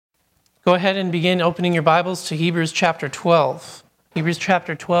Go ahead and begin opening your Bibles to Hebrews chapter 12. Hebrews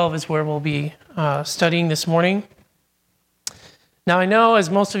chapter 12 is where we'll be studying this morning. Now, I know,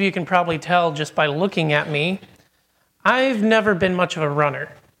 as most of you can probably tell just by looking at me, I've never been much of a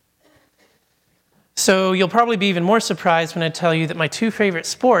runner. So you'll probably be even more surprised when I tell you that my two favorite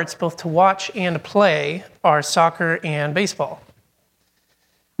sports, both to watch and to play, are soccer and baseball.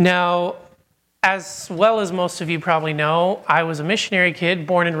 Now, as well as most of you probably know, I was a missionary kid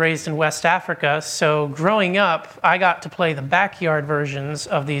born and raised in West Africa, so growing up, I got to play the backyard versions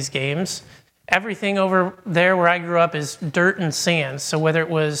of these games. Everything over there where I grew up is dirt and sand, so whether it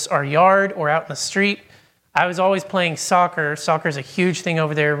was our yard or out in the street, I was always playing soccer. Soccer is a huge thing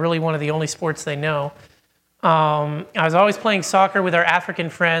over there, really one of the only sports they know. I was always playing soccer with our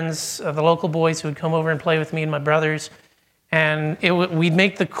African friends, the local boys who would come over and play with me and my brothers. And we'd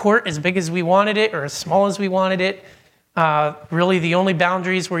make the court as big as we wanted it or as small as we wanted it. Really, the only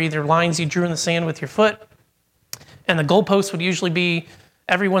boundaries were either lines you drew in the sand with your foot, and the goalposts would usually be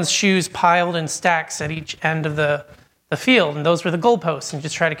everyone's shoes piled in stacks at each end of the field, and those were the goalposts. And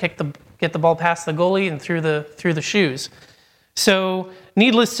just try to get the ball past the goalie and through the shoes. So,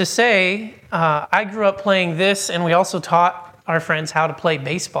 needless to say, I grew up playing this, and we also taught our friends how to play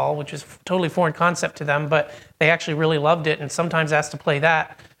baseball, which is a totally foreign concept to them, but they actually really loved it and sometimes asked to play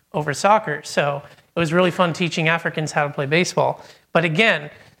that over soccer. So it was really fun teaching Africans how to play baseball. But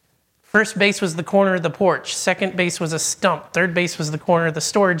again, first base was the corner of the porch, second base was a stump, third base was the corner of the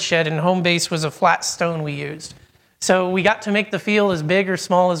storage shed, and home base was a flat stone we used. So we got to make the field as big or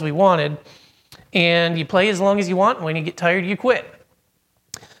small as we wanted, and you play as long as you want, and when you get tired, you quit.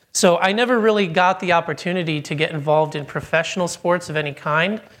 So I never really got the opportunity to get involved in professional sports of any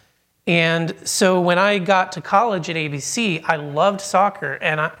kind. And so when I got to college at ABC, I loved soccer.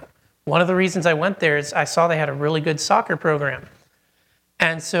 And one of the reasons I went there is I saw they had a really good soccer program.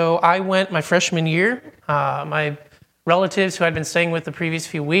 And so I went my freshman year. My relatives who I'd been staying with the previous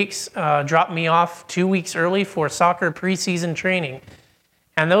few weeks dropped me off 2 weeks early for soccer preseason training.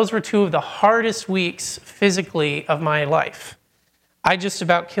 And those were two of the hardest weeks physically of my life. I just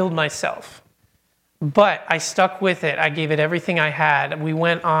about killed myself, but I stuck with it. I gave it everything I had. We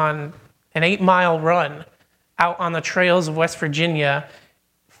went on an 8-mile run out on the trails of West Virginia,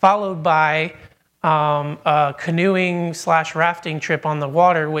 followed by a canoeing/rafting trip on the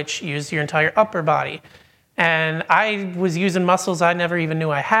water, which used your entire upper body. And I was using muscles I never even knew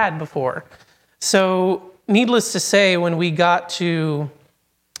I had before. So needless to say, when we got to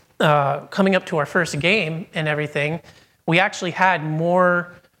coming up to our first game and everything, we actually had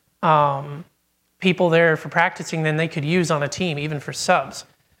more people there for practicing than they could use on a team, even for subs.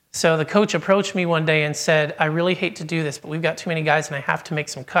 So the coach approached me one day and said, I really hate to do this, but we've got too many guys and I have to make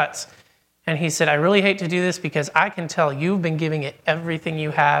some cuts. And he said, I really hate to do this because I can tell you've been giving it everything you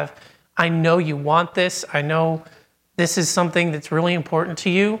have. I know you want this. I know this is something that's really important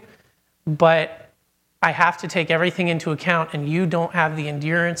to you, but I have to take everything into account, and you don't have the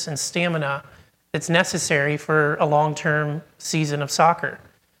endurance and stamina that's necessary for a long-term season of soccer.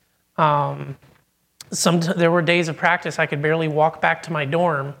 There were days of practice I could barely walk back to my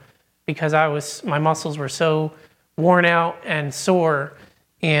dorm because my muscles were so worn out and sore,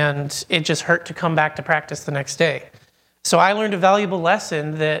 and it just hurt to come back to practice the next day. So I learned a valuable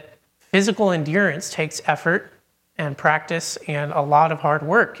lesson that physical endurance takes effort and practice and a lot of hard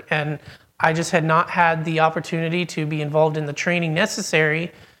work. And I just had not had the opportunity to be involved in the training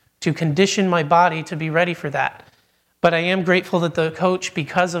necessary to condition my body to be ready for that. But I am grateful that the coach,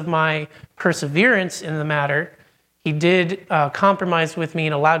 because of my perseverance in the matter, he did compromise with me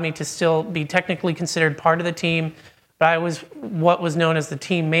and allowed me to still be technically considered part of the team, but I was what was known as the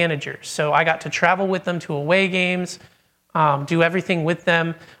team manager. So I got to travel with them to away games, do everything with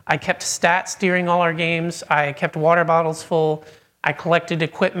them. I kept stats during all our games. I kept water bottles full. I collected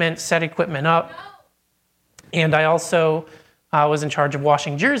equipment, set equipment up, and I also was in charge of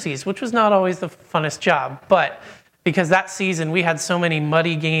washing jerseys, which was not always the funnest job, but because that season we had so many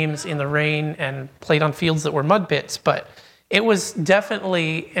muddy games in the rain and played on fields that were mud pits, but it was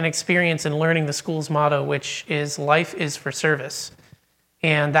definitely an experience in learning the school's motto, which is life is for service.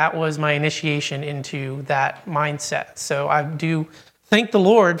 And that was my initiation into that mindset. So I do thank the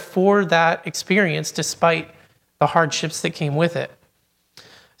Lord for that experience despite the hardships that came with it.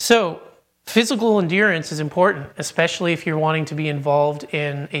 So physical endurance is important, especially if you're wanting to be involved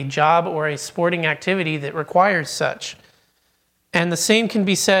in a job or a sporting activity that requires such. And the same can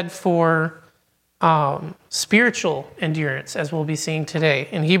be said for spiritual endurance, as we'll be seeing today.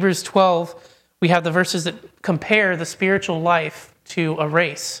 In Hebrews 12, we have the verses that compare the spiritual life to a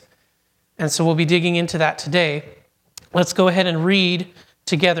race. And so we'll be digging into that today. Let's go ahead and read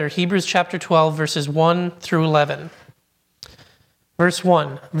together Hebrews chapter 12, verses 1 through 11. Verse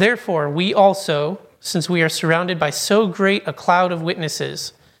 1, therefore we also, since we are surrounded by so great a cloud of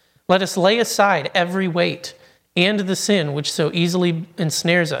witnesses, let us lay aside every weight and the sin which so easily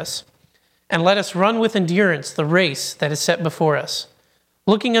ensnares us, and let us run with endurance the race that is set before us,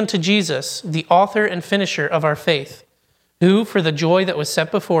 looking unto Jesus, the author and finisher of our faith, who, for the joy that was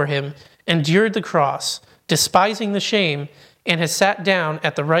set before him, endured the cross, despising the shame, and has sat down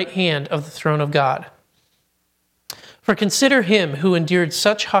at the right hand of the throne of God. For consider him who endured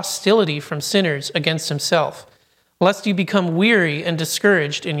such hostility from sinners against himself, lest you become weary and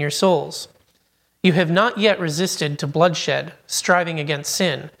discouraged in your souls. You have not yet resisted to bloodshed, striving against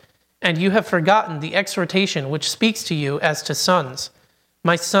sin, and you have forgotten the exhortation which speaks to you as to sons.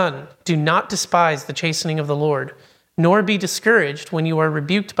 My son, do not despise the chastening of the Lord, nor be discouraged when you are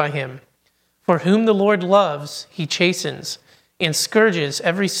rebuked by him. For whom the Lord loves, he chastens, and scourges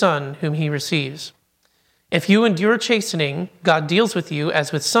every son whom he receives. If you endure chastening, God deals with you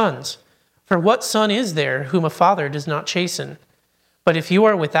as with sons. For what son is there whom a father does not chasten? But if you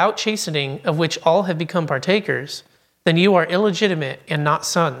are without chastening, of which all have become partakers, then you are illegitimate and not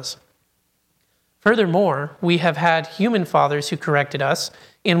sons. Furthermore, we have had human fathers who corrected us,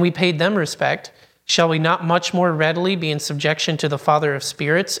 and we paid them respect. Shall we not much more readily be in subjection to the Father of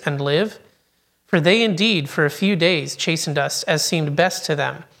spirits and live? For they indeed for a few days chastened us as seemed best to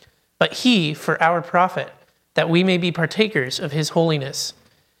them, but he for our profit, that we may be partakers of his holiness.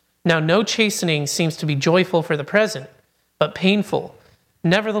 Now no chastening seems to be joyful for the present, but painful.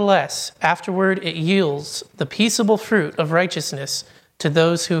 Nevertheless, afterward it yields the peaceable fruit of righteousness to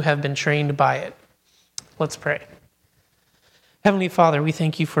those who have been trained by it. Let's pray. Heavenly Father, we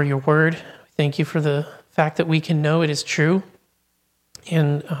thank you for your word. We thank you for the fact that we can know it is true.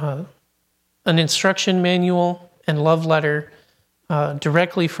 And an instruction manual and love letter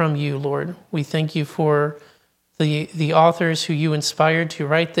directly from you, Lord. We thank you for the authors who you inspired to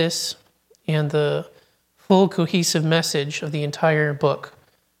write this and the full cohesive message of the entire book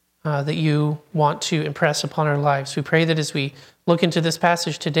that you want to impress upon our lives. We pray that as we look into this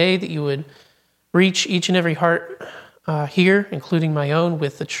passage today, that you would reach each and every heart here, including my own,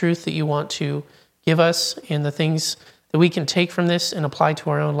 with the truth that you want to give us and the things that we can take from this and apply to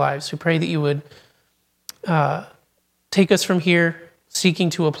our own lives. We pray that you would take us from here seeking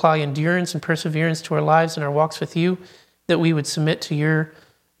to apply endurance and perseverance to our lives and our walks with you, that we would submit to your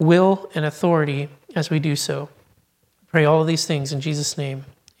will and authority as we do so. I pray all of these things in Jesus' name.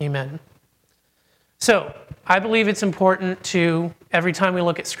 Amen. So, I believe it's important to, every time we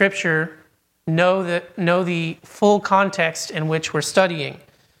look at Scripture, know the full context in which we're studying.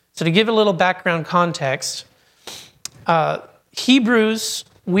 So to give a little background context, Hebrews,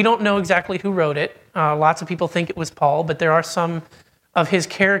 we don't know exactly who wrote it. Lots of people think it was Paul, but there are some of his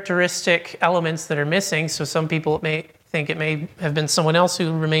characteristic elements that are missing, so some people may think it may have been someone else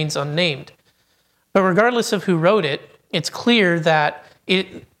who remains unnamed. But regardless of who wrote it, it's clear that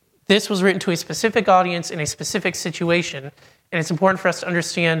this was written to a specific audience in a specific situation, and it's important for us to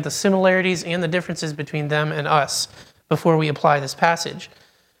understand the similarities and the differences between them and us before we apply this passage.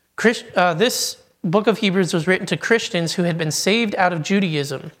 This book of Hebrews was written to Christians who had been saved out of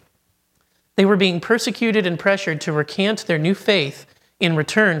Judaism. They were being persecuted and pressured to recant their new faith in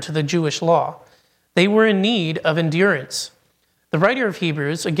return to the Jewish law. They were in need of endurance. The writer of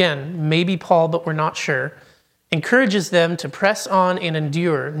Hebrews, again, maybe Paul, but we're not sure, encourages them to press on and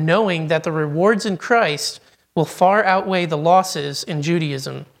endure, knowing that the rewards in Christ will far outweigh the losses in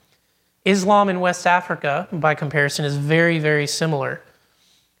Judaism. Islam in West Africa, by comparison, is very, very similar.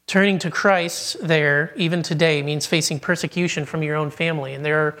 Turning to Christ there, even today, means facing persecution from your own family. And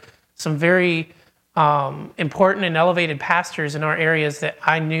there are some very important and elevated pastors in our areas that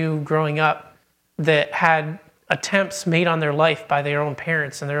I knew growing up that had attempts made on their life by their own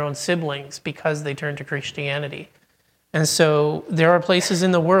parents and their own siblings because they turned to Christianity. And so there are places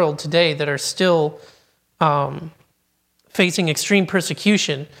in the world today that are still facing extreme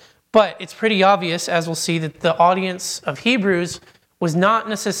persecution, but it's pretty obvious, as we'll see, that the audience of Hebrews was not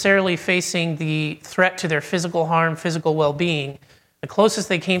necessarily facing the threat to their physical harm, physical well-being. The closest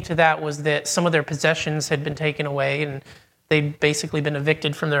they came to that was that some of their possessions had been taken away and they'd basically been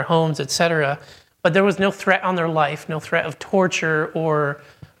evicted from their homes, etc. But there was no threat on their life, no threat of torture or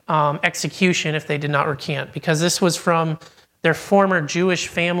execution if they did not recant, because this was from their former Jewish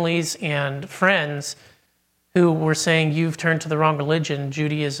families and friends who were saying, you've turned to the wrong religion,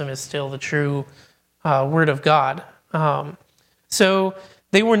 Judaism is still the true word of God. So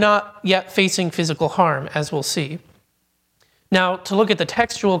they were not yet facing physical harm, as we'll see. Now, to look at the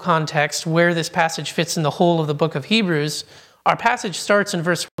textual context, where this passage fits in the whole of the book of Hebrews, Our passage starts in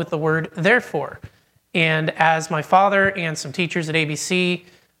verse 1 with the word therefore. And as my father and some teachers at ABC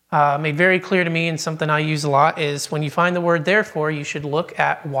made very clear to me, and something I use a lot, is when you find the word therefore, you should look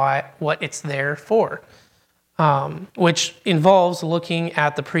at what it's there for, which involves looking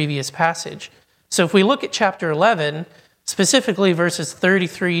at the previous passage. So if we look at chapter 11, specifically verses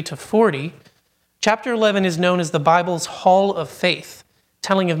 33 to 40, chapter 11 is known as the Bible's Hall of Faith,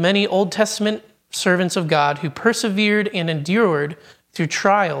 telling of many Old Testament servants of God who persevered and endured through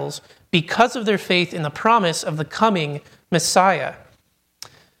trials because of their faith in the promise of the coming Messiah.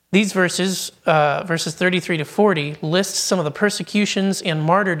 These verses 33 to 40, list some of the persecutions and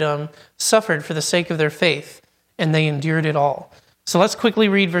martyrdom suffered for the sake of their faith, and they endured it all. So let's quickly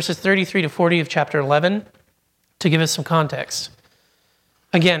read verses 33 to 40 of chapter 11 to give us some context.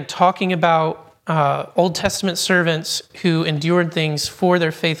 Again, talking about Old Testament servants who endured things for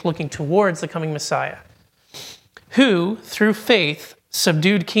their faith looking towards the coming Messiah, who, through faith,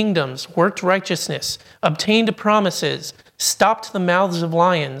 subdued kingdoms, worked righteousness, obtained promises, stopped the mouths of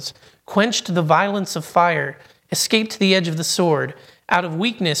lions, quenched the violence of fire, escaped the edge of the sword, out of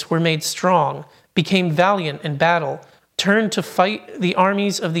weakness were made strong, became valiant in battle, turned to fight the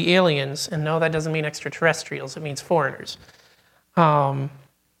armies of the aliens. And no, that doesn't mean extraterrestrials, it means foreigners.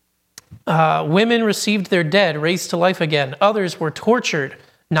 Women received their dead, raised to life again. Others were tortured,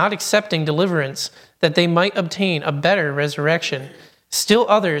 not accepting deliverance, that they might obtain a better resurrection. Still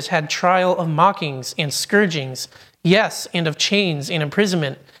others had trial of mockings and scourgings, yes, and of chains and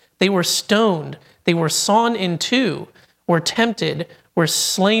imprisonment. They were stoned, they were sawn in two, were tempted, were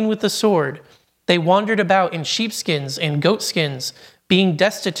slain with the sword. They wandered about in sheepskins and goatskins, being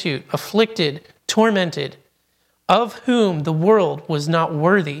destitute, afflicted, tormented, of whom the world was not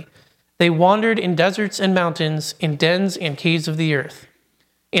worthy. They wandered in deserts and mountains, in dens and caves of the earth.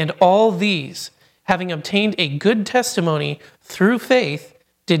 And all these, having obtained a good testimony through faith,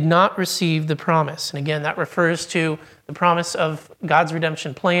 did not receive the promise. And again, that refers to the promise of God's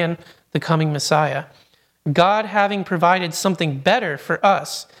redemption plan, the coming Messiah. God having provided something better for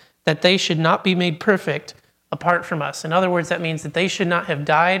us, that they should not be made perfect apart from us. In other words, that means that they should not have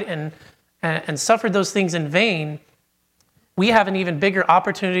died and suffered those things in vain. We have an even bigger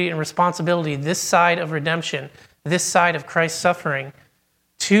opportunity and responsibility this side of redemption, this side of Christ's suffering,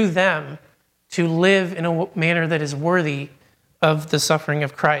 to them to live in a manner that is worthy of the suffering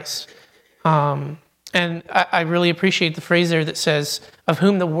of Christ. And I really appreciate the phrase there that says, of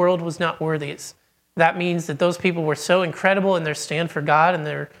whom the world was not worthy. That means that those people were so incredible in their stand for God and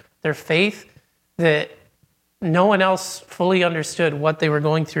their faith that no one else fully understood what they were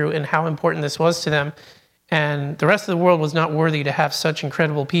going through and how important this was to them. And the rest of the world was not worthy to have such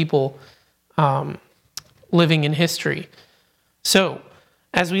incredible people living in history. So,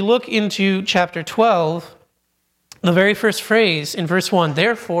 as we look into chapter 12, the very first phrase in verse 1,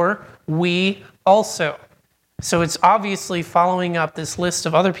 therefore, we also. So it's obviously following up this list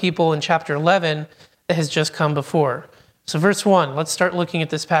of other people in chapter 11 that has just come before. So verse 1, let's start looking at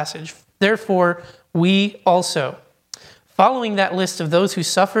this passage. Therefore, we also. Following that list of those who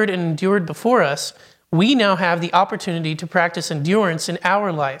suffered and endured before us, we now have the opportunity to practice endurance in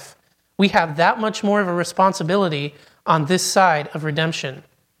our life. We have that much more of a responsibility on this side of redemption.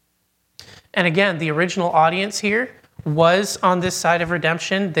 And again, the original audience here was on this side of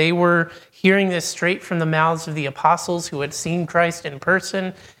redemption. They were hearing this straight from the mouths of the apostles who had seen Christ in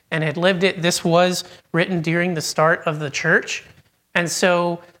person and had lived it. This was written during the start of the church. And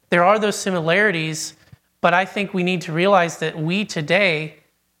so there are those similarities, but I think we need to realize that we today,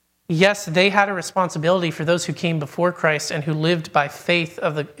 yes, they had a responsibility for those who came before Christ and who lived by faith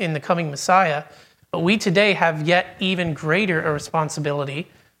in the coming Messiah, but we today have yet even greater a responsibility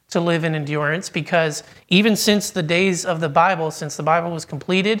to live in endurance, because even since the days of the Bible, since the Bible was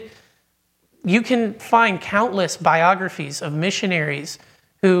completed, you can find countless biographies of missionaries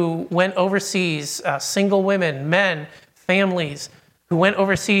who went overseas, single women, men, families, who went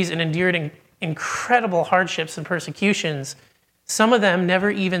overseas and endured incredible hardships and persecutions. Some of them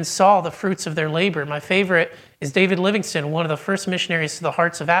never even saw the fruits of their labor. My favorite is David Livingstone, one of the first missionaries to the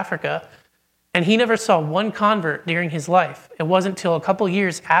hearts of Africa, and he never saw one convert during his life. It wasn't until a couple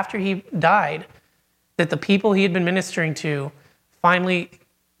years after he died that the people he had been ministering to finally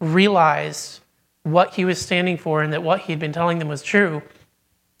realized what he was standing for and that what he had been telling them was true.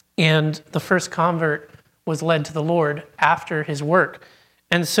 And the first convert was led to the Lord after his work.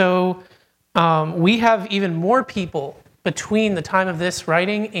 And so we have even more people between the time of this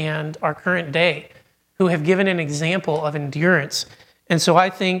writing and our current day who have given an example of endurance. And so I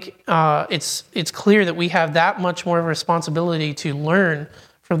think it's clear that we have that much more of a responsibility to learn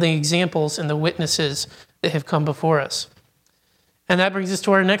from the examples and the witnesses that have come before us. And that brings us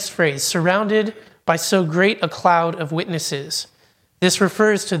to our next phrase, surrounded by so great a cloud of witnesses. This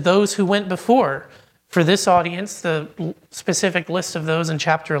refers to those who went before. For this audience, the specific list of those in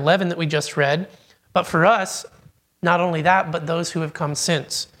chapter 11 that we just read. But for us, not only that, but those who have come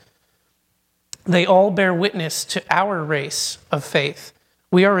since. They all bear witness to our race of faith.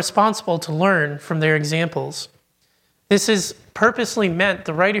 We are responsible to learn from their examples. This is purposely meant,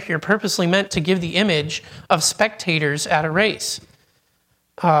 the writer here purposely meant to give the image of spectators at a race.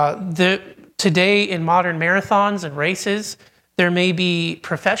 Today in modern marathons and races, there may be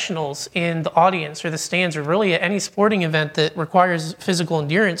professionals in the audience or the stands or really at any sporting event that requires physical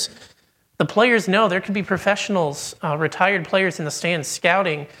endurance. The players know there could be professionals, retired players in the stands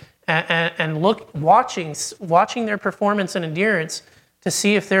scouting and watching their performance and endurance to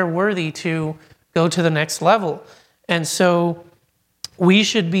see if they're worthy to go to the next level. And so we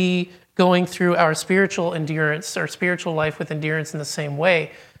should be going through our spiritual endurance, our spiritual life with endurance in the same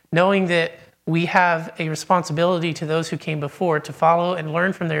way, knowing that we have a responsibility to those who came before to follow and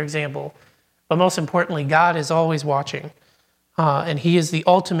learn from their example. But most importantly, God is always watching. And he is the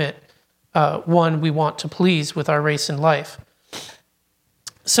ultimate one we want to please with our race in life.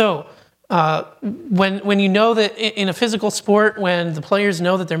 So when you know that in a physical sport, when the players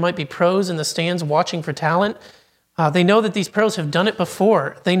know that there might be pros in the stands watching for talent, they know that these pros have done it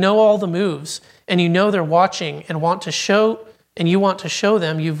before. They know all the moves, and you know they're watching and you want to show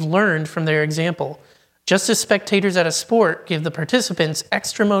them you've learned from their example. Just as spectators at a sport give the participants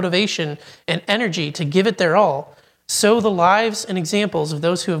extra motivation and energy to give it their all, so the lives and examples of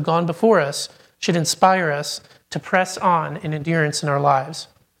those who have gone before us should inspire us to press on in endurance in our lives.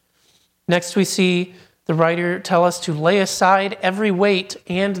 Next, we see the writer tell us to lay aside every weight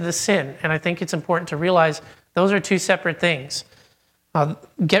and the sin. And I think it's important to realize those are two separate things.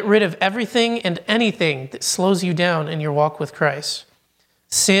 Get rid of everything and anything that slows you down in your walk with Christ.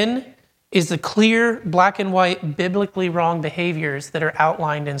 Sin is the clear, black and white, biblically wrong behaviors that are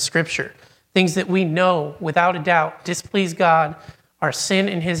outlined in Scripture. Things that we know, without a doubt, displease God, are sin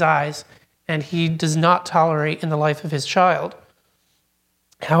in his eyes, and he does not tolerate in the life of his child.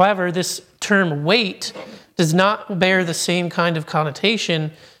 However, this term weight does not bear the same kind of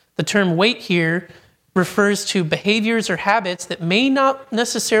connotation. The term weight here refers to behaviors or habits that may not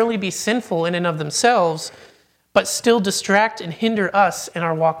necessarily be sinful in and of themselves, but still distract and hinder us in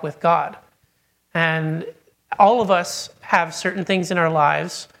our walk with God. And all of us have certain things in our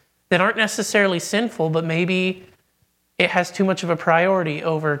lives that aren't necessarily sinful, but maybe it has too much of a priority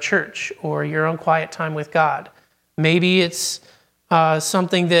over church or your own quiet time with God. Maybe it's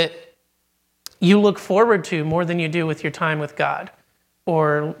something that you look forward to more than you do with your time with God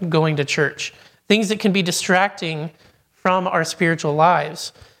or going to church. Things that can be distracting from our spiritual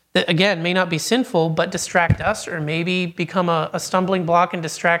lives that, again, may not be sinful, but distract us or maybe become a stumbling block and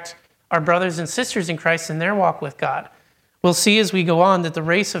distract our brothers and sisters in Christ in their walk with God. We'll see as we go on that the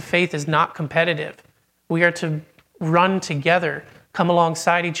race of faith is not competitive. We are to run together, come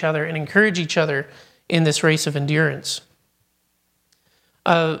alongside each other, and encourage each other in this race of endurance.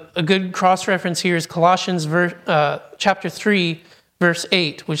 A good cross-reference here is Colossians chapter 3, verse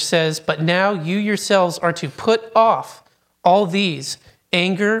 8, which says, "But now you yourselves are to put off all these,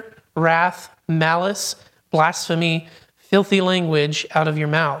 anger, wrath, malice, blasphemy, filthy language out of your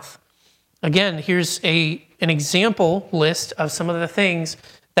mouth." Again, here's an example list of some of the things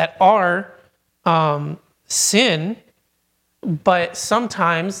that are sin, but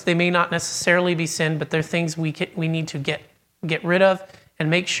sometimes they may not necessarily be sin, but they're things we need to get rid of and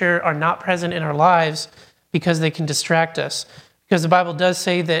make sure are not present in our lives because they can distract us. Because the Bible does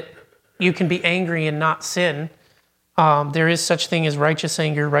say that you can be angry and not sin. There is such thing as righteous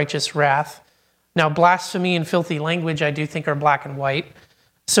anger, righteous wrath. Now, blasphemy and filthy language, I do think, are black and white.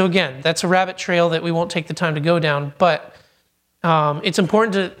 So again, that's a rabbit trail that we won't take the time to go down, but it's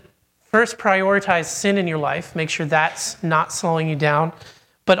important to first prioritize sin in your life, make sure that's not slowing you down,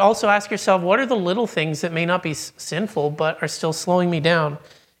 but also ask yourself, what are the little things that may not be sinful, but are still slowing me down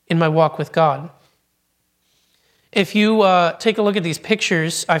in my walk with God? If you take a look at these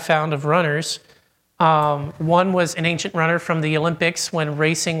pictures I found of runners, one was an ancient runner from the Olympics when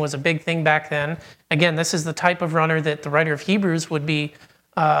racing was a big thing back then. Again, this is the type of runner that the writer of Hebrews would be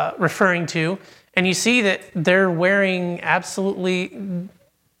referring to. And you see that they're wearing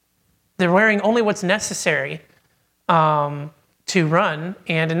only what's necessary to run.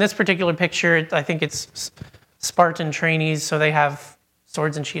 And in this particular picture, I think it's Spartan trainees, so they have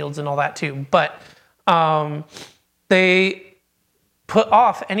swords and shields and all that too. But they put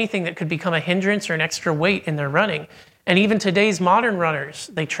off anything that could become a hindrance or an extra weight in their running. And even today's modern runners,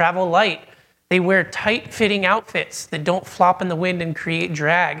 they travel light. They wear tight-fitting outfits that don't flop in the wind and create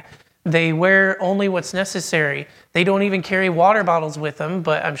drag. They wear only what's necessary. They don't even carry water bottles with them,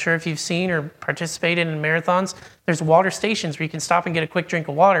 but I'm sure if you've seen or participated in marathons, there's water stations where you can stop and get a quick drink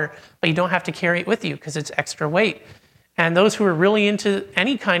of water, but you don't have to carry it with you because it's extra weight. And those who are really into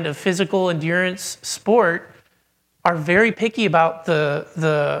any kind of physical endurance sport are very picky about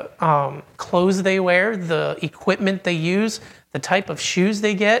the clothes they wear, the equipment they use, the type of shoes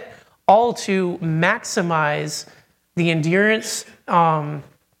they get, all to maximize the endurance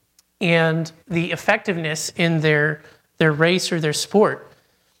and the effectiveness in their race or their sport.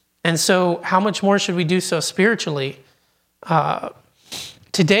 And so how much more should we do so spiritually?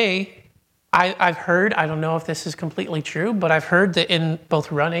 Today, I've heard, I don't know if this is completely true, but I've heard that in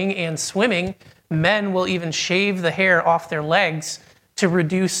both running and swimming, men will even shave the hair off their legs to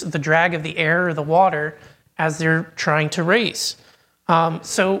reduce the drag of the air or the water as they're trying to race.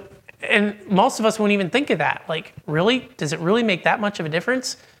 And most of us wouldn't even think of that. Like, really? Does it really make that much of a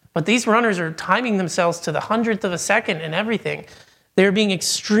difference? But these runners are timing themselves to the 100th of a second and everything. They're being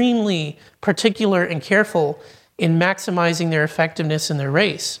extremely particular and careful in maximizing their effectiveness in their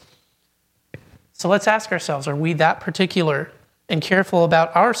race. So let's ask ourselves, are we that particular and careful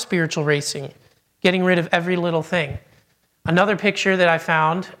about our spiritual racing, getting rid of every little thing? Another picture that I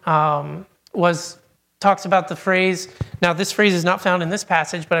found talks about the phrase, now this phrase is not found in this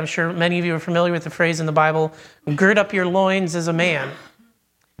passage, but I'm sure many of you are familiar with the phrase in the Bible, gird up your loins as a man.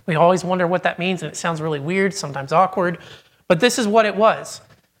 We always wonder what that means, and it sounds really weird, sometimes awkward, but this is what it was.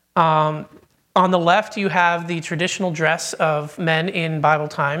 On the left, you have the traditional dress of men in Bible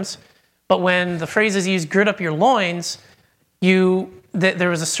times, but when the phrase is used, gird up your loins, there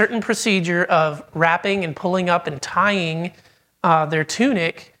was a certain procedure of wrapping and pulling up and tying their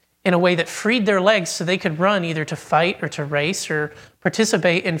tunic in a way that freed their legs so they could run either to fight or to race or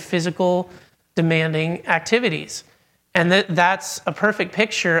participate in physical demanding activities. And that's a perfect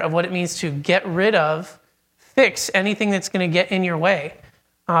picture of what it means to get rid of, fix anything that's going to get in your way,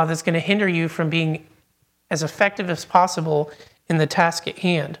 that's going to hinder you from being as effective as possible in the task at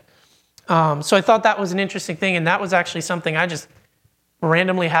hand. So I thought that was an interesting thing, and that was actually something I just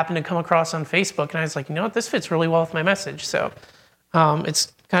randomly happened to come across on Facebook, and I was like, you know what, this fits really well with my message. So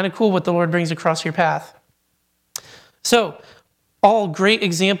it's kind of cool what the Lord brings across your path. So all great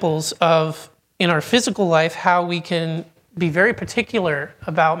examples of, in our physical life, how we can be very particular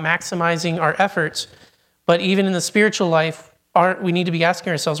about maximizing our efforts, but even in the spiritual life, we need to be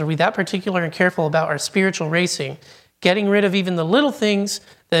asking ourselves, are we that particular and careful about our spiritual racing, getting rid of even the little things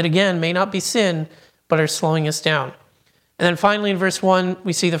that, again, may not be sin, but are slowing us down? And then finally, in verse 1,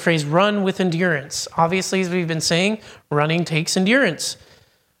 we see the phrase, run with endurance. Obviously, as we've been saying, running takes endurance.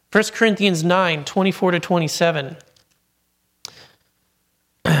 1 Corinthians 9, 24 to 27.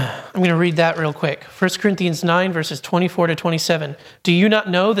 I'm going to read that real quick. 1 Corinthians 9, verses 24 to 27. Do you not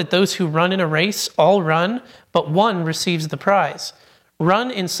know that those who run in a race all run, but one receives the prize? Run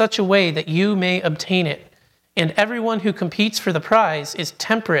in such a way that you may obtain it. And everyone who competes for the prize is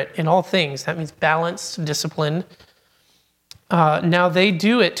temperate in all things. That means balanced, disciplined. Now they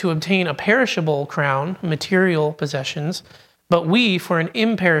do it to obtain a perishable crown, material possessions, but we for an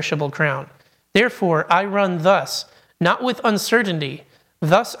imperishable crown. Therefore I run thus, not with uncertainty.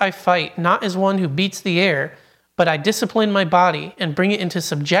 Thus I fight, not as one who beats the air, but I discipline my body and bring it into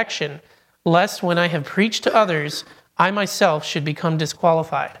subjection, lest when I have preached to others, I myself should become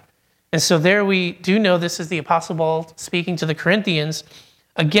disqualified. And so there we do know this is the Apostle Paul speaking to the Corinthians,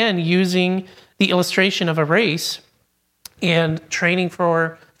 again using the illustration of a race and training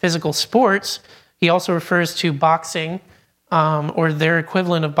for physical sports. He also refers to boxing, or their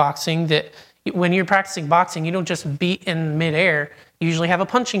equivalent of boxing, that when you're practicing boxing, you don't just beat in midair. You usually have a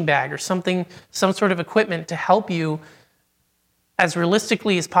punching bag or something, some sort of equipment to help you, as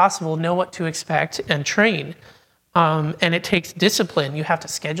realistically as possible, know what to expect and train. And it takes discipline. You have to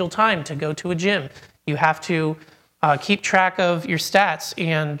schedule time to go to a gym. You have to keep track of your stats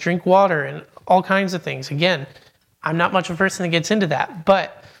and drink water and all kinds of things. Again, I'm not much of a person that gets into that,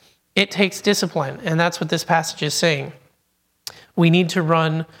 but it takes discipline, and that's what this passage is saying. We need to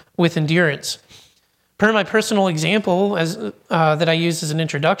run with endurance. Per my personal example that I used as an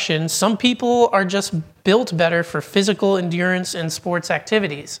introduction, some people are just built better for physical endurance and sports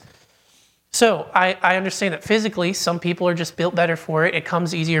activities. So I understand that physically, some people are just built better for it. It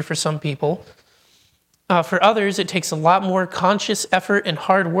comes easier for some people. For others, it takes a lot more conscious effort and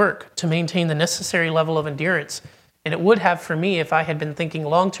hard work to maintain the necessary level of endurance. And it would have for me if I had been thinking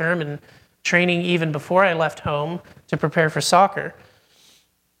long-term and training even before I left home to prepare for soccer.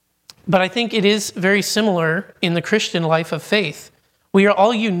 But I think it is very similar in the Christian life of faith. We are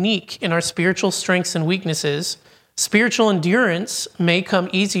all unique in our spiritual strengths and weaknesses. Spiritual endurance may come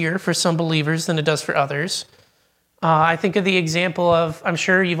easier for some believers than it does for others. I think of the example of, I'm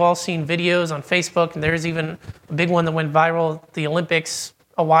sure you've all seen videos on Facebook, and there's even a big one that went viral at the Olympics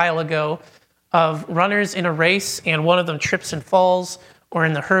a while ago, of runners in a race, and one of them trips and falls, or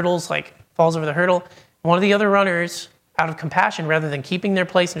in the hurdles, like falls over the hurdle. One of the other runners, out of compassion, rather than keeping their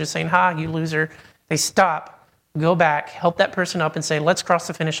place and just saying, "Ha, you loser," they stop, go back, help that person up, and say, "Let's cross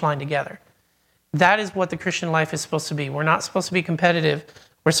the finish line together." That is what the Christian life is supposed to be. We're not supposed to be competitive.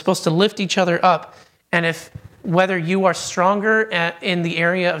 We're supposed to lift each other up. And whether you are stronger in the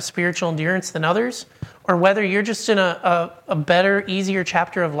area of spiritual endurance than others, or whether you're just in a better, easier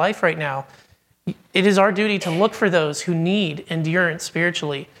chapter of life right now, it is our duty to look for those who need endurance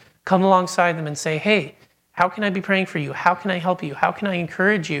spiritually, come alongside them and say, "Hey, how can I be praying for you? How can I help you? How can I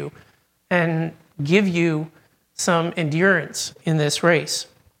encourage you and give you some endurance in this race?"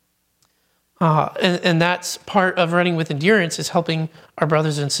 And that's part of running with endurance, is helping our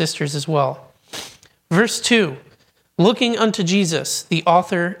brothers and sisters as well. Verse 2, looking unto Jesus, the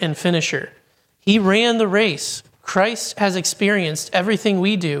author and finisher. He ran the race. Christ has experienced everything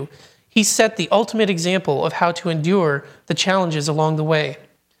we do. He set the ultimate example of how to endure the challenges along the way.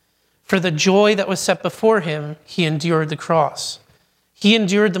 For the joy that was set before him, he endured the cross. He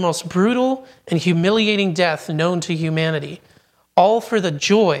endured the most brutal and humiliating death known to humanity, all for the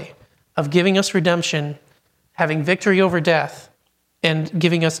joy of giving us redemption, having victory over death, and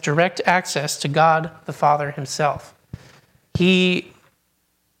giving us direct access to God the Father himself. He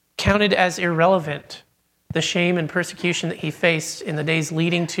counted as irrelevant the shame and persecution that he faced in the days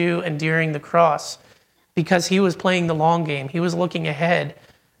leading to and during the cross, because he was playing the long game. He was looking ahead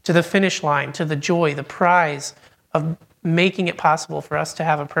to the finish line, to the joy, the prize of making it possible for us to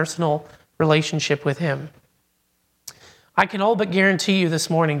have a personal relationship with him. I can all but guarantee you this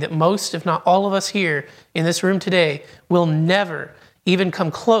morning that most, if not all of us here in this room today, will never even come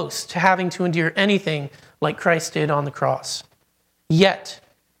close to having to endure anything like Christ did on the cross. Yet,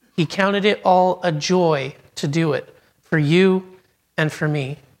 he counted it all a joy to do it for you and for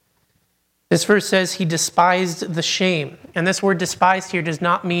me. This verse says he despised the shame. And this word despised here does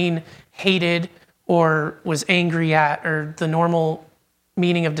not mean hated or was angry at, or the normal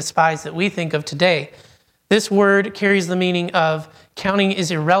meaning of despise that we think of today. This word carries the meaning of counting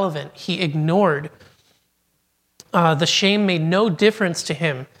is irrelevant. He ignored. The shame made no difference to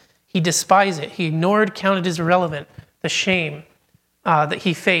him. He despised it. He ignored, counted as irrelevant, the shame that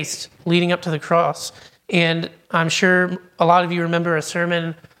he faced leading up to the cross. And I'm sure a lot of you remember a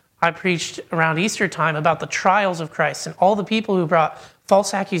sermon I preached around Easter time about the trials of Christ and all the people who brought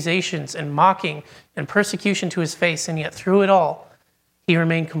false accusations and mocking and persecution to his face. And yet through it all, he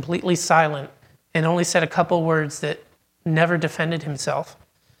remained completely silent and only said a couple words that never defended himself.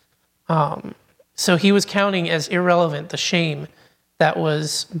 So he was counting as irrelevant the shame that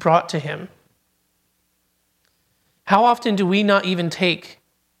was brought to him. How often do we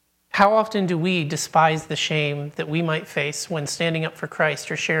despise the shame that we might face when standing up for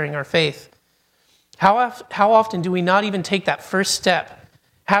Christ or sharing our faith? How often do we not even take that first step,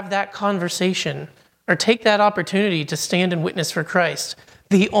 have that conversation, or take that opportunity to stand and witness for Christ?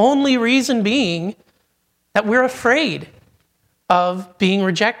 The only reason being that we're afraid of being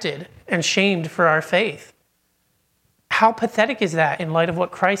rejected and shamed for our faith. How pathetic is that in light of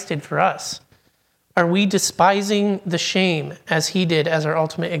what Christ did for us? Are we despising the shame as he did as our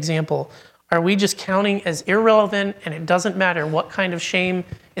ultimate example? Are we just counting as irrelevant, and it doesn't matter what kind of shame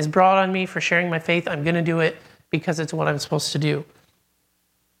is brought on me for sharing my faith, I'm going to do it because it's what I'm supposed to do?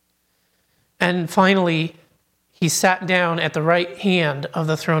 And finally, he sat down at the right hand of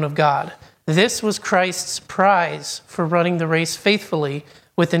the throne of God. This was Christ's prize for running the race faithfully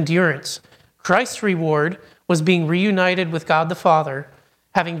with endurance. Christ's reward was being reunited with God the Father,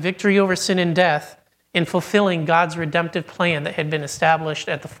 having victory over sin and death, and fulfilling God's redemptive plan that had been established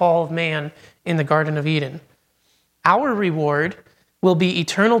at the fall of man in the Garden of Eden. Our reward will be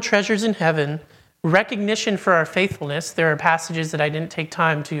eternal treasures in heaven, recognition for our faithfulness. There are passages that I didn't take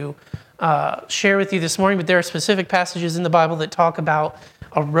time to share with you this morning, but there are specific passages in the Bible that talk about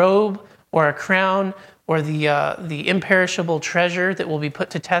a robe or a crown or the imperishable treasure that will be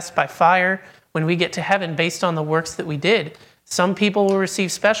put to test by fire when we get to heaven based on the works that we did. Some people will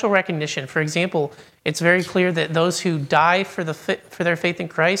receive special recognition. For example, it's very clear that those who die for their faith in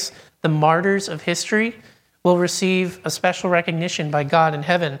Christ, the martyrs of history, will receive a special recognition by God in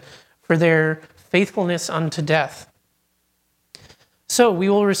heaven for their faithfulness unto death. So we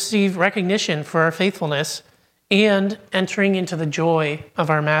will receive recognition for our faithfulness and entering into the joy of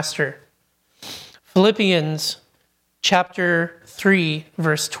our Master. Philippians chapter 3,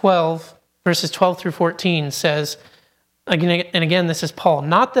 verses 12 through 14 says, again and again, this is Paul,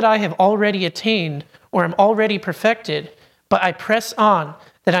 "Not that I have already attained or am already perfected, but I press on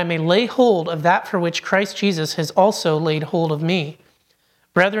that I may lay hold of that for which Christ Jesus has also laid hold of me.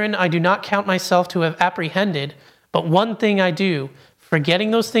 Brethren, I do not count myself to have apprehended, but one thing I do,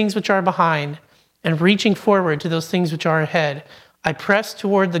 forgetting those things which are behind and reaching forward to those things which are ahead, I press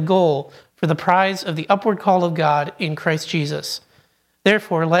toward the goal for the prize of the upward call of God in Christ Jesus.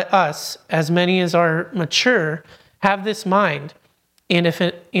 Therefore, let us, as many as are mature, have this mind, and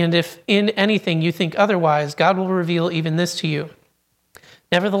if in anything you think otherwise, God will reveal even this to you.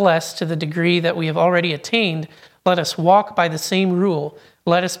 Nevertheless, to the degree that we have already attained, let us walk by the same rule,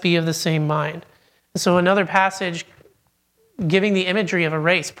 let us be of the same mind." And so another passage giving the imagery of a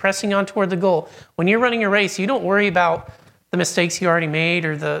race, pressing on toward the goal. When you're running a race, you don't worry about the mistakes you already made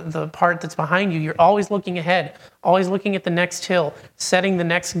or the part that's behind you. You're always looking ahead, always looking at the next hill, setting the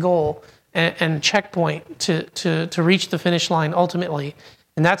next goal and checkpoint to reach the finish line ultimately.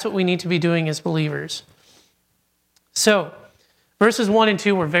 And that's what we need to be doing as believers. So, verses 1 and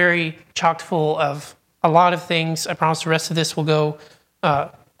 2 were very chock full of a lot of things. I promise the rest of this will go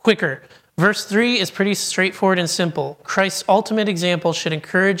quicker. Verse 3 is pretty straightforward and simple. Christ's ultimate example should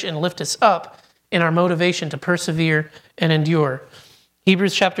encourage and lift us up in our motivation to persevere and endure.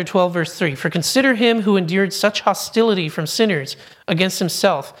 Hebrews chapter 12, verse 3, "For consider him who endured such hostility from sinners against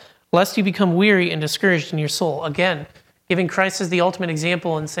himself, lest you become weary and discouraged in your soul." Again, giving Christ as the ultimate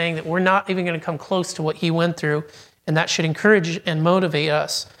example and saying that we're not even going to come close to what he went through, and that should encourage and motivate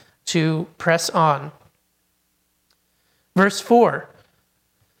us to press on. Verse 4,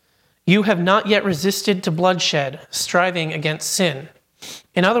 "You have not yet resisted to bloodshed, striving against sin."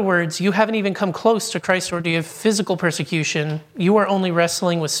 In other words, you haven't even come close to Christ's ordeal of physical persecution. You are only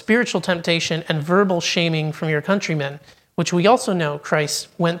wrestling with spiritual temptation and verbal shaming from your countrymen, which we also know Christ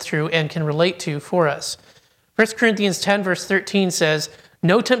went through and can relate to for us. 1 Corinthians 10, verse 13 says,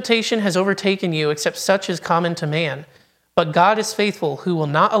 "No temptation has overtaken you except such as common to man. But God is faithful, who will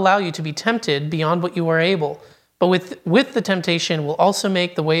not allow you to be tempted beyond what you are able, but with the temptation will also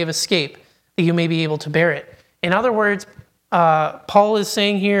make the way of escape, that you may be able to bear it." In other words, Paul is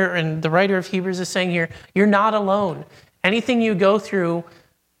saying here, and the writer of Hebrews is saying here, you're not alone. Anything you go through,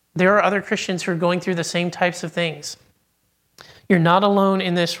 there are other Christians who are going through the same types of things. You're not alone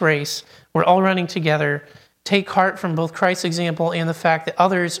in this race. We're all running together. Take heart from both Christ's example and the fact that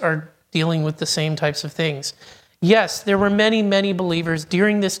others are dealing with the same types of things. Yes, there were many, many believers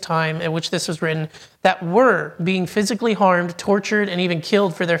during this time at which this was written that were being physically harmed, tortured, and even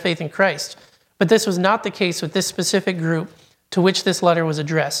killed for their faith in Christ. But this was not the case with this specific group to which this letter was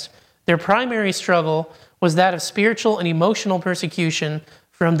addressed. Their primary struggle was that of spiritual and emotional persecution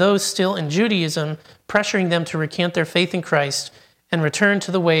from those still in Judaism, pressuring them to recant their faith in Christ and return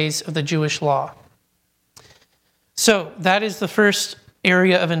to the ways of the Jewish law. So that is the first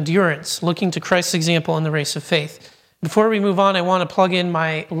area of endurance, looking to Christ's example in the race of faith. Before we move on, I want to plug in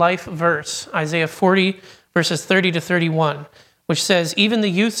my life verse, Isaiah 40, verses 30 to 31, which says, "Even the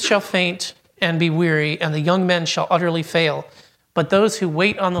youth shall faint and be weary, and the young men shall utterly fail. But those who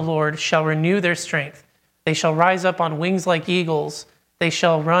wait on the Lord shall renew their strength. They shall rise up on wings like eagles. They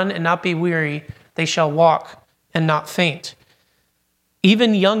shall run and not be weary. They shall walk and not faint."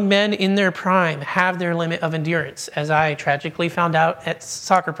 Even young men in their prime have their limit of endurance, as I tragically found out at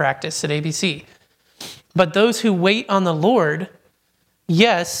soccer practice at ABC. But those who wait on the Lord,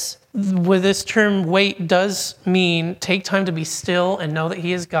 yes, with this term wait does mean take time to be still and know that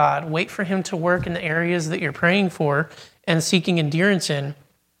he is God. Wait for him to work in the areas that you're praying for and seeking endurance in.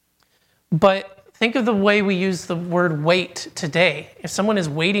 But think of the way we use the word wait today. If someone is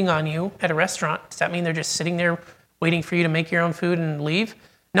waiting on you at a restaurant, does that mean they're just sitting there waiting for you to make your own food and leave?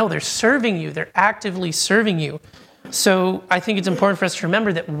 No, they're serving you. They're actively serving you. So I think it's important for us to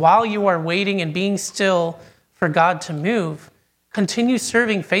remember that while you are waiting and being still for God to move, continue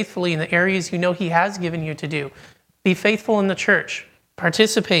serving faithfully in the areas you know he has given you to do. Be faithful in the church.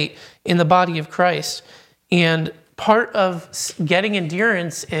 Participate in the body of Christ. And part of getting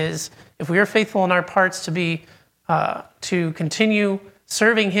endurance is, if we are faithful in our parts to continue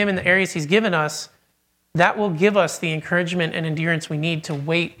serving him in the areas he's given us, that will give us the encouragement and endurance we need to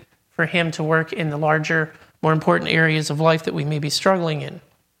wait for him to work in the larger, more important areas of life that we may be struggling in.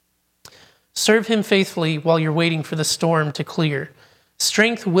 Serve him faithfully while you're waiting for the storm to clear.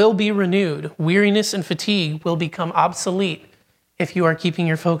 Strength will be renewed. Weariness and fatigue will become obsolete if you are keeping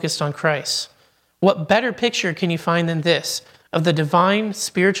your focus on Christ. What better picture can you find than this of the divine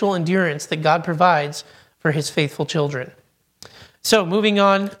spiritual endurance that God provides for his faithful children? So moving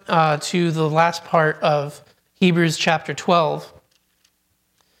on to the last part of Hebrews chapter 12.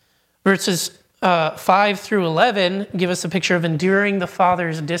 Verses 5 through 11 give us a picture of enduring the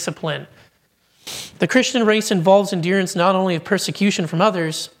Father's discipline. The Christian race involves endurance not only of persecution from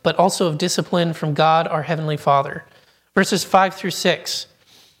others, but also of discipline from God, our Heavenly Father. Verses 5 through 6.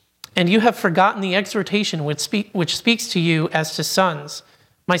 And you have forgotten the exhortation which speaks to you as to sons.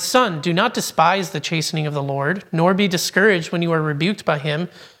 My son, do not despise the chastening of the Lord, nor be discouraged when you are rebuked by him.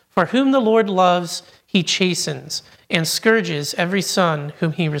 For whom the Lord loves, he chastens, and scourges every son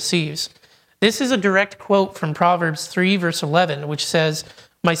whom he receives. This is a direct quote from Proverbs 3, verse 11, which says,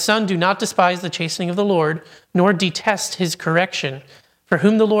 My son, do not despise the chastening of the Lord, nor detest his correction. For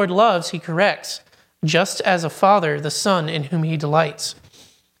whom the Lord loves, he corrects, just as a father the son in whom he delights.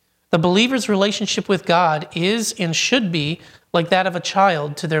 The believer's relationship with God is and should be like that of a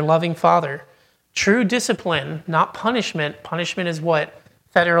child to their loving father. True discipline, not punishment. Punishment is what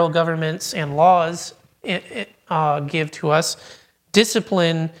federal governments and laws give to us.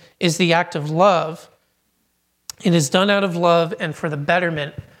 Discipline is the act of love. It is done out of love and for the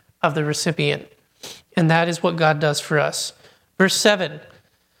betterment of the recipient. And that is what God does for us. Verse 7,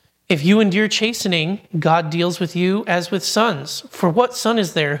 if you endure chastening, God deals with you as with sons. For what son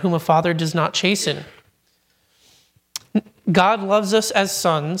is there whom a father does not chasten? God loves us as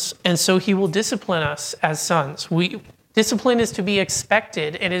sons, and so he will discipline us as sons. Discipline is to be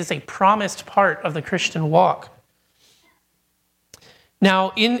expected. It is a promised part of the Christian walk.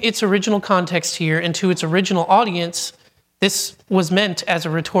 Now, in its original context here and to its original audience, this was meant as a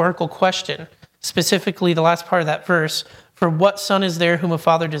rhetorical question, specifically the last part of that verse, for what son is there whom a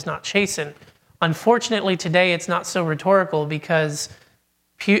father does not chasten? Unfortunately, today it's not so rhetorical because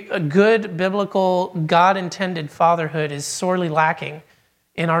a good, biblical, God-intended fatherhood is sorely lacking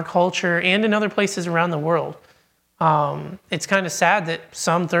in our culture and in other places around the world. It's kind of sad that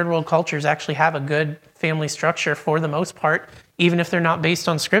some third world cultures actually have a good family structure for the most part, even if they're not based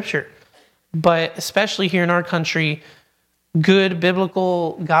on Scripture. But especially here in our country, good,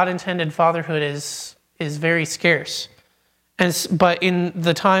 biblical, God-intended fatherhood is very scarce. But in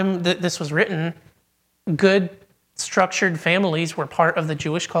the time that this was written, good, structured families were part of the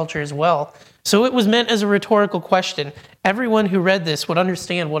Jewish culture as well. So it was meant as a rhetorical question. Everyone who read this would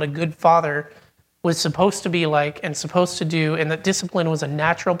understand what a good father was supposed to be like and supposed to do, and that discipline was a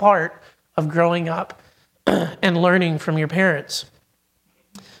natural part of growing up and learning from your parents.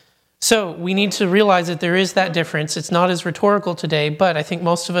 So we need to realize that there is that difference. It's not as rhetorical today, but I think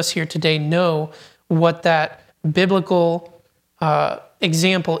most of us here today know what that biblical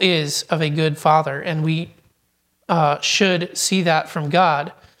example is of a good father, and we should see that from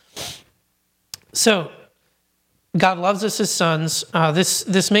God. So God loves us as sons.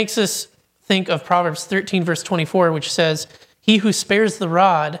 This makes us think of Proverbs 13, verse 24, which says, he who spares the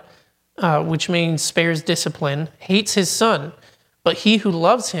rod, which means spares discipline, hates his son, but he who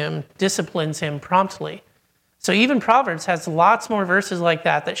loves him disciplines him promptly. So even Proverbs has lots more verses like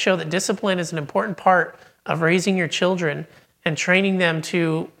that show that discipline is an important part of raising your children and training them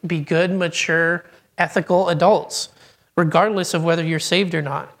to be good, mature, ethical adults, regardless of whether you're saved or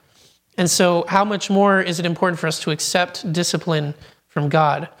not. And so how much more is it important for us to accept discipline from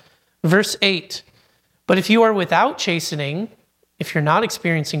God? Verse 8, but if you are without chastening, if you're not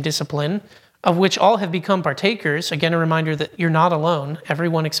experiencing discipline, of which all have become partakers, again a reminder that you're not alone,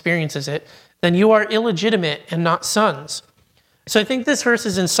 everyone experiences it, then you are illegitimate and not sons. So I think this verse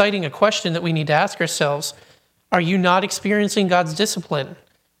is inciting a question that we need to ask ourselves. Are you not experiencing God's discipline?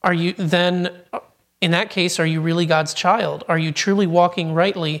 Are you then, in that case, are you really God's child? Are you truly walking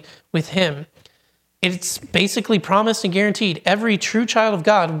rightly with him? It's basically promised and guaranteed. Every true child of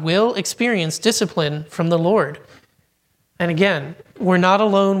God will experience discipline from the Lord. And again, we're not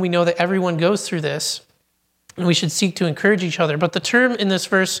alone. We know that everyone goes through this, and we should seek to encourage each other. But the term in this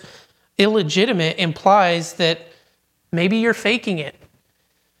verse, illegitimate, implies that maybe you're faking it.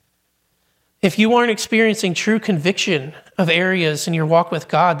 If you aren't experiencing true conviction of areas in your walk with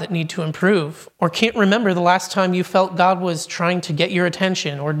God that need to improve, or can't remember the last time you felt God was trying to get your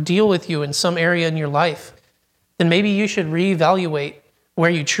attention or deal with you in some area in your life, then maybe you should reevaluate where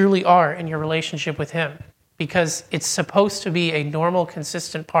you truly are in your relationship with him, because it's supposed to be a normal,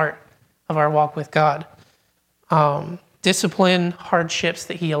 consistent part of our walk with God. Discipline, hardships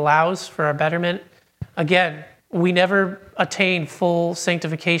that he allows for our betterment. Again, we never attain full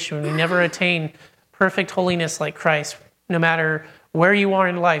sanctification. We never attain perfect holiness like Christ. No matter where you are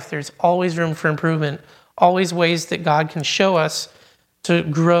in life, there's always room for improvement, always ways that God can show us to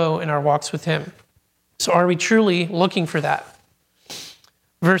grow in our walks with him. So are we truly looking for that?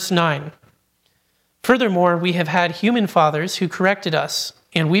 Verse 9. Furthermore, we have had human fathers who corrected us,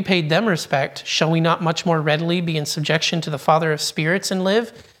 and we paid them respect, shall we not much more readily be in subjection to the Father of spirits and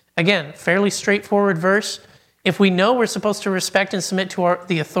live? Again, fairly straightforward verse. If we know we're supposed to respect and submit to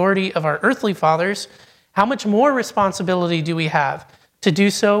the authority of our earthly fathers, how much more responsibility do we have to do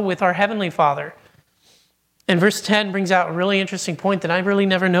so with our heavenly Father? And verse 10 brings out a really interesting point that I really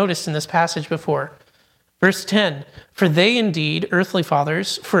never noticed in this passage before. Verse 10, for they indeed, earthly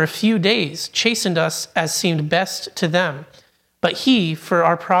fathers, for a few days chastened us as seemed best to them, but he for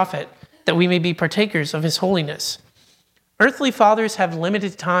our profit, that we may be partakers of his holiness. Earthly fathers have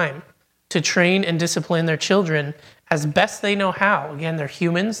limited time to train and discipline their children as best they know how. Again, they're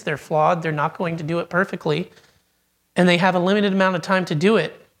humans, they're flawed, they're not going to do it perfectly, and they have a limited amount of time to do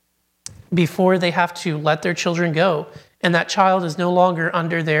it before they have to let their children go, and that child is no longer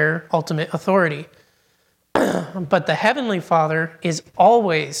under their ultimate authority. But the Heavenly Father is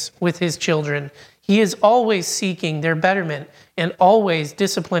always with his children. He is always seeking their betterment and always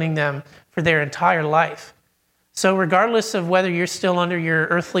disciplining them for their entire life. So regardless of whether you're still under your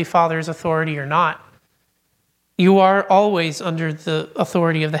earthly father's authority or not, you are always under the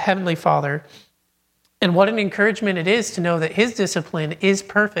authority of the Heavenly Father. And what an encouragement it is to know that his discipline is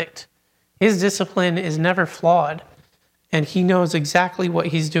perfect. His discipline is never flawed. And he knows exactly what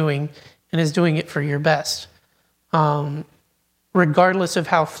he's doing and is doing it for your best. Regardless of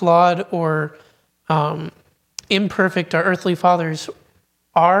how flawed or imperfect our earthly fathers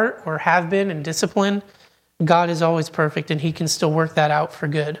are or have been in discipline, God is always perfect and he can still work that out for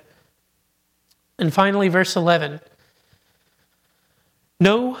good. And finally, verse 11.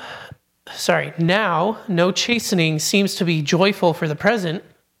 Now, no chastening seems to be joyful for the present,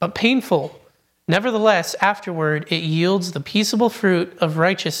 but painful. Nevertheless, afterward, it yields the peaceable fruit of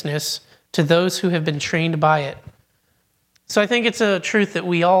righteousness to those who have been trained by it. So I think it's a truth that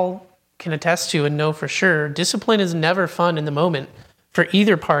we all can attest to and know for sure. Discipline is never fun in the moment for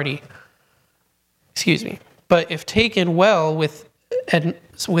either party. But if taken well with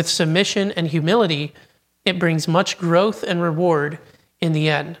submission and humility, it brings much growth and reward in the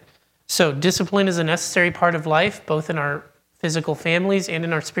end. So discipline is a necessary part of life, both in our physical families and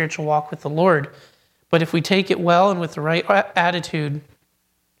in our spiritual walk with the Lord. But if we take it well and with the right attitude,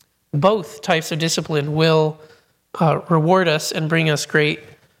 both types of discipline will reward us and bring us great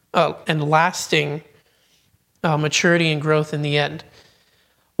and lasting maturity and growth in the end.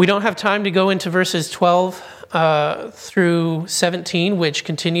 We don't have time to go into verses 12 through 17, which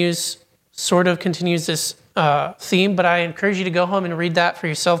continues this theme, but I encourage you to go home and read that for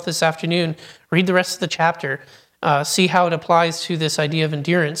yourself this afternoon. Read the rest of the chapter. See how it applies to this idea of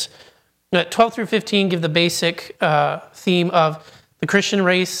endurance. 12 through 15 give the basic theme of the Christian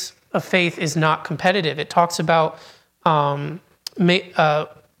race of faith is not competitive. It talks about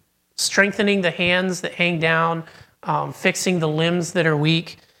strengthening the hands that hang down, fixing the limbs that are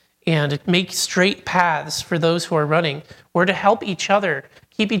weak, and make straight paths for those who are running. We're to help each other,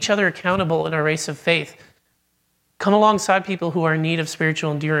 keep each other accountable in our race of faith. Come alongside people who are in need of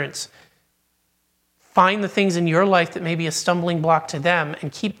spiritual endurance. Find the things in your life that may be a stumbling block to them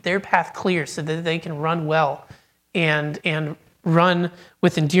and keep their path clear so that they can run well and run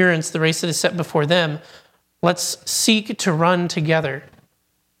with endurance the race that is set before them. Let's seek to run together.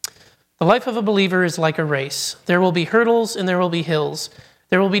 The life of a believer is like a race. There will be hurdles and there will be hills.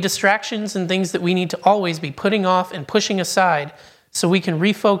 There will be distractions and things that we need to always be putting off and pushing aside so we can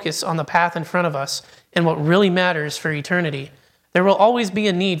refocus on the path in front of us and what really matters for eternity. There will always be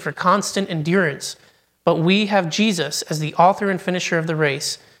a need for constant endurance, but we have Jesus as the author and finisher of the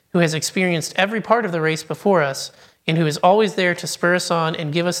race, who has experienced every part of the race before us and who is always there to spur us on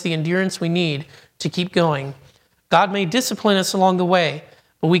and give us the endurance we need to keep going. God may discipline us along the way,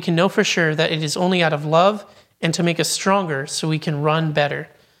 but we can know for sure that it is only out of love and to make us stronger so we can run better.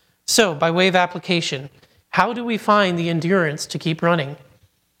 So, by way of application, how do we find the endurance to keep running?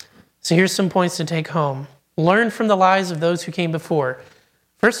 So here's some points to take home. Learn from the lives of those who came before.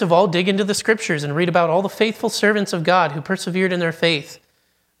 First of all, dig into the scriptures and read about all the faithful servants of God who persevered in their faith.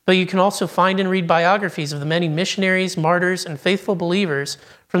 But you can also find and read biographies of the many missionaries, martyrs, and faithful believers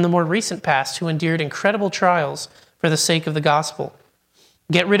from the more recent past who endured incredible trials for the sake of the gospel.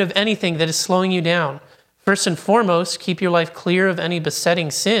 Get rid of anything that is slowing you down. First and foremost, keep your life clear of any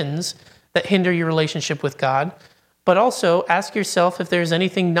besetting sins that hinder your relationship with God. But also ask yourself if there's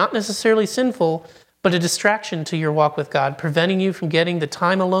anything not necessarily sinful, but a distraction to your walk with God, preventing you from getting the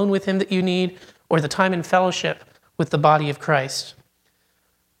time alone with him that you need or the time in fellowship with the body of Christ.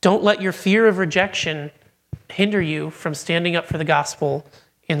 Don't let your fear of rejection hinder you from standing up for the gospel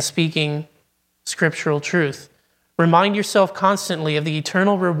and speaking scriptural truth. Remind yourself constantly of the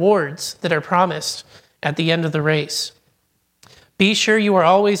eternal rewards that are promised at the end of the race. Be sure you are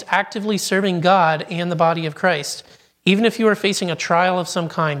always actively serving God and the body of Christ. Even if you are facing a trial of some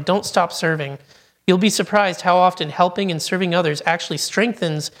kind, don't stop serving. You'll be surprised how often helping and serving others actually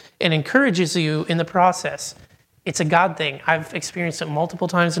strengthens and encourages you in the process. It's a God thing. I've experienced it multiple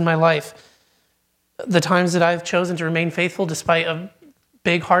times in my life. The times that I've chosen to remain faithful despite a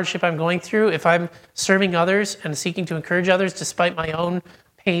big hardship I'm going through, if I'm serving others and seeking to encourage others despite my own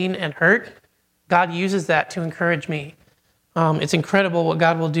pain and hurt, God uses that to encourage me. It's incredible what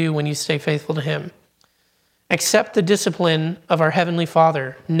God will do when you stay faithful to him. Accept the discipline of our Heavenly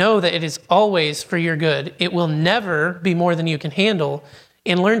Father. Know that it is always for your good. It will never be more than you can handle.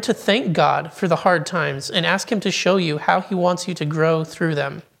 And learn to thank God for the hard times and ask him to show you how he wants you to grow through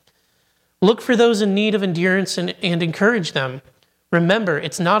them. Look for those in need of endurance and encourage them. Remember,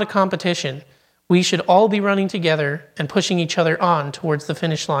 it's not a competition. We should all be running together and pushing each other on towards the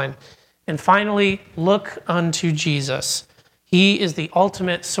finish line. And finally, look unto Jesus. He is the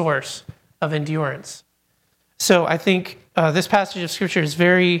ultimate source of endurance. So I think this passage of Scripture is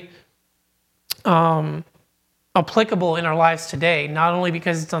very applicable in our lives today, not only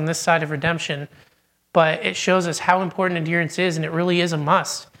because it's on this side of redemption, but it shows us how important endurance is, and it really is a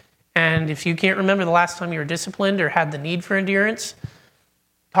must. And if you can't remember the last time you were disciplined or had the need for endurance,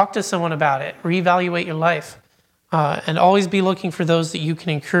 talk to someone about it. Reevaluate your life. And always be looking for those that you can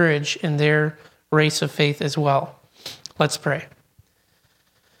encourage in their race of faith as well. Let's pray.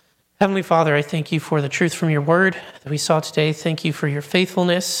 Heavenly Father, I thank you for the truth from your word that we saw today. Thank you for your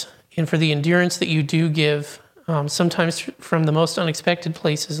faithfulness and for the endurance that you do give, sometimes from the most unexpected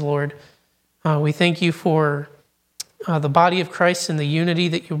places, Lord. We thank you for the body of Christ and the unity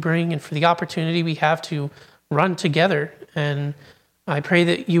that you bring, and for the opportunity we have to run together. And I pray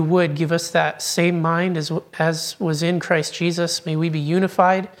that you would give us that same mind as was in Christ Jesus. May we be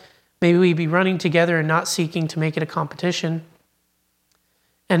unified. May we be running together and not seeking to make it a competition.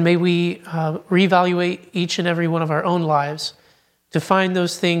 And may we reevaluate each and every one of our own lives to find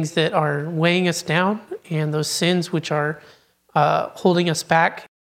those things that are weighing us down and those sins which are holding us back